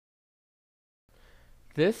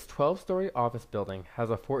This 12-story office building has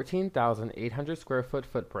a 14,800 square foot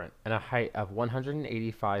footprint and a height of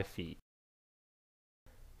 185 feet.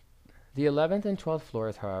 The 11th and 12th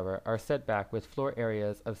floors, however, are set back with floor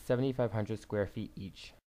areas of 7,500 square feet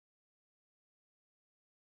each.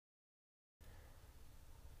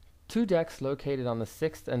 Two decks located on the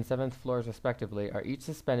 6th and 7th floors respectively are each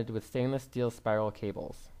suspended with stainless steel spiral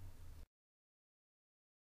cables.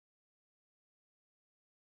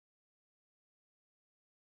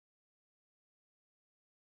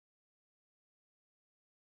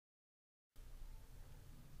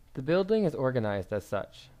 The building is organized as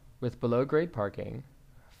such, with below-grade parking,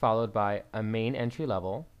 followed by a main entry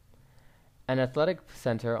level, an athletic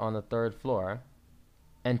center on the 3rd floor,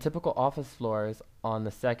 and typical office floors on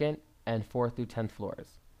the 2nd and 4th through 10th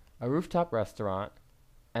floors, a rooftop restaurant,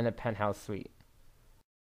 and a penthouse suite.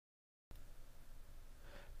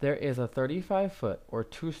 There is a 35-foot or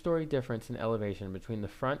 2-story difference in elevation between the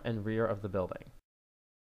front and rear of the building.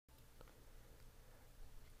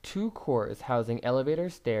 Two cores housing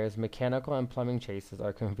elevators, stairs, mechanical and plumbing chases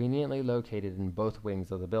are conveniently located in both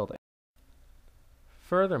wings of the building.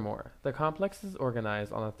 Furthermore, the complex is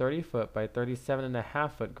organized on a 30-foot by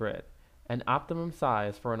 37.5-foot grid, an optimum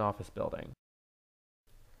size for an office building.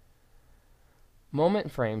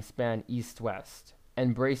 Moment frames span east-west,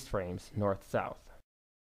 and braced frames north-south.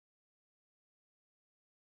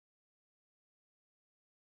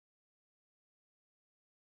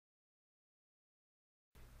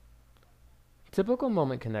 Typical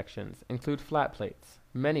moment connections include flat plates,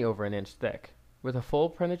 many over an inch thick, with a full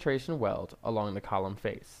penetration weld along the column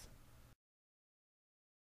face.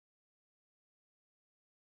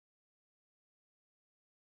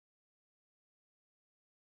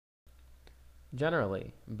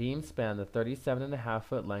 Generally, beams span the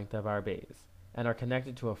 37.5-foot length of our bays and are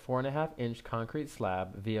connected to a 4.5-inch concrete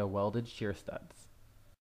slab via welded shear studs.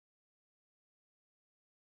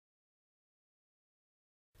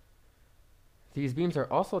 These beams are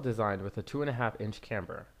also designed with a 2.5-inch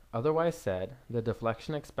camber, otherwise said, the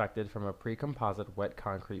deflection expected from a pre-composite wet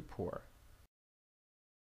concrete pour.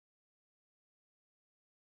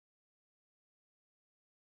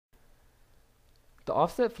 The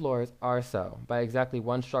offset floors are so by exactly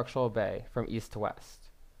one structural bay from east to west.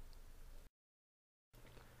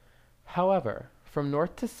 However, from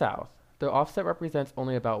north to south, the offset represents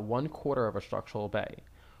only about 1/4 of a structural bay,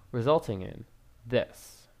 resulting in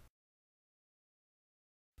this.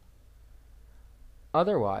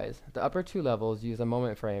 Otherwise, the upper two levels use a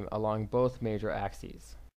moment frame along both major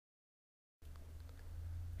axes.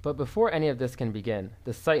 But before any of this can begin,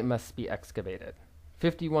 the site must be excavated,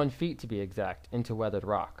 51 feet to be exact, into weathered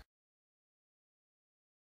rock.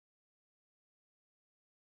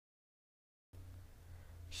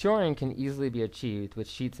 Shoring can easily be achieved with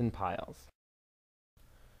sheets and piles.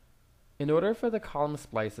 In order for the column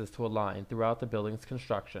splices to align throughout the building's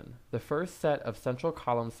construction, the first set of central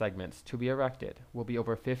column segments to be erected will be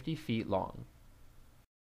over 50 feet long.